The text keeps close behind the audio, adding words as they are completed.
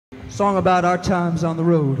Song about our times on the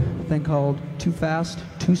road, a thing called Too Fast,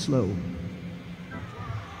 Too Slow.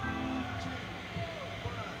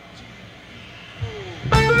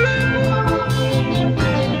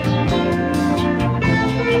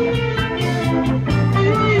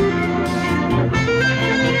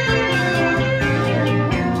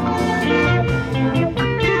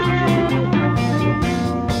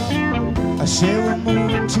 I said we're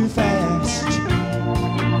moving too fast,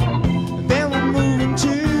 then we're moving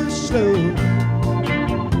too slow.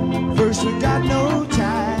 First we got no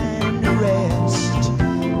time to rest,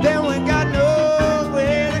 then we got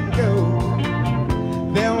nowhere to go.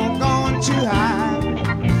 Then we're going too high,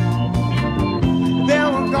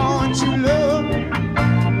 then we're going too low.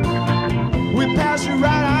 We pass it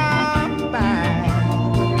right on by,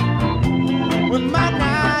 we might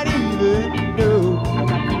not even know.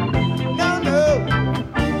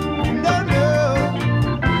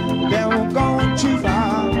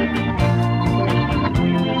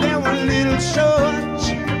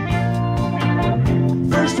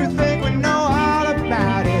 First we think we know all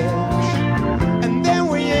about it, and then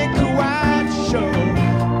we ain't quite sure.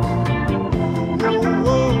 Whoa,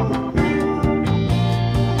 whoa.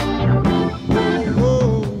 Whoa,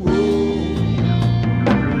 whoa.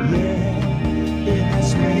 Yeah, in that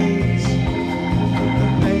space, the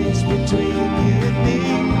place between you and me,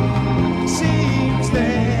 seems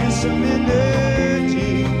there's some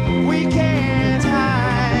energy we can't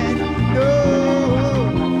hide. No,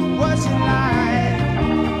 what's it like?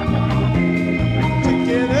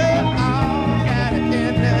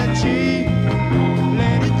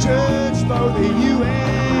 Both you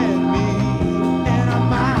and me, and our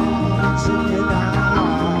minds in our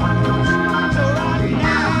hearts. So right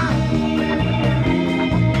now,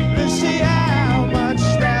 let's see how much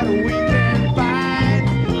that we can find.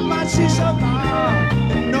 Might see so far,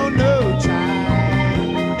 and no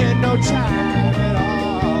time, and no time at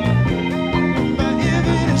all. But if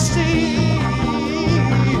it seems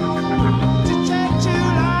to take too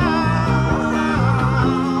long,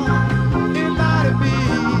 it might be.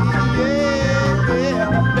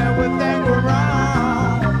 That we think we're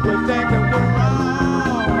wrong, we think that we're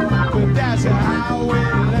wrong, but that's how we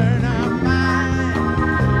learn our mind.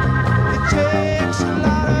 It takes a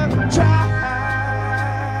lot of trials.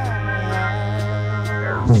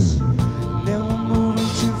 Then we're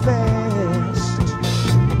moving too fast,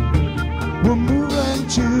 we're moving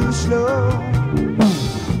too slow.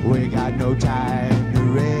 We got no time to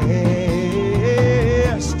rest,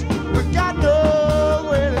 we got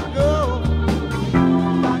nowhere to go.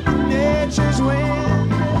 Nature's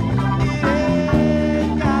wind, it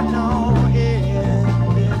ain't got no end.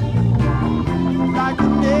 Like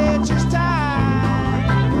nature's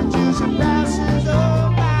time, it just passes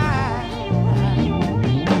by.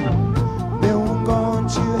 Then we're going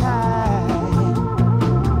too high,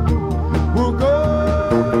 we're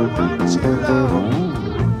going too low.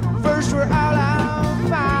 First we're all on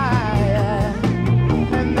fire,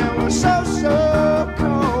 and then we're so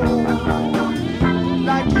cold.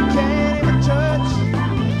 Like you can't even touch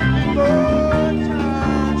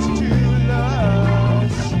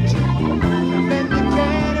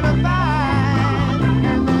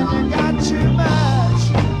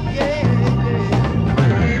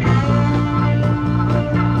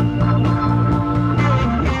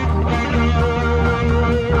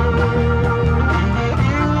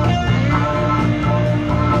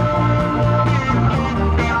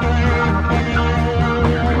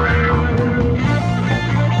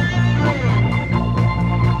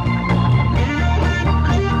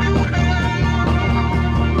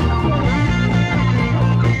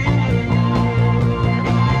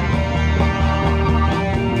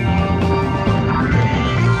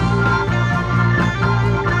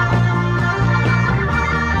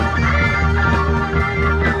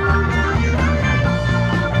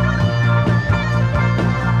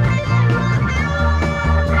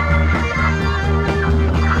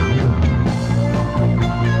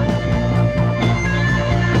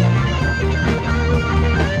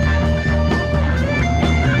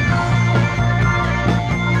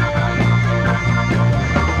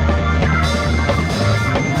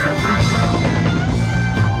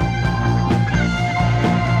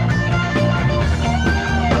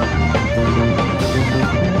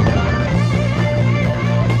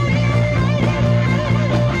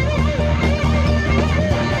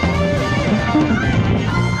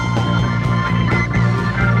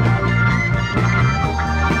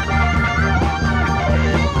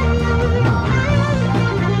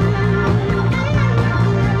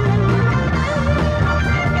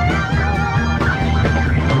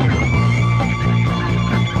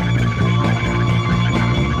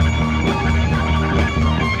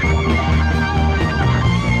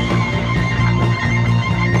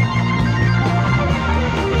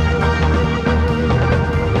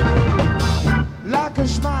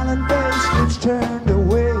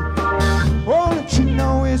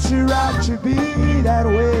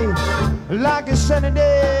like a sunny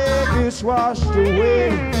day gets washed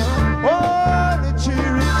away, only to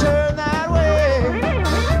return that way.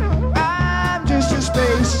 I'm just a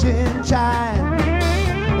space in time,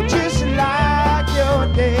 just like your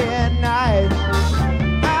day and night.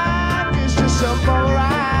 I'm just a simple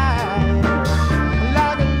ride,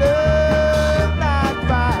 like a love like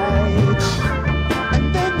fight.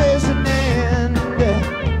 And then there's an end,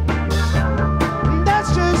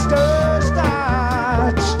 that's just a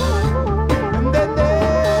start. And then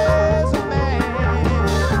there's a man,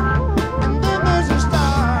 and then there's a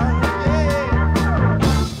star, yeah.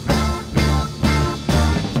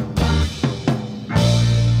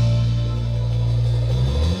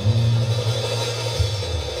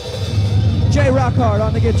 Jay Rockhart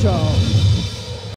on the guitar.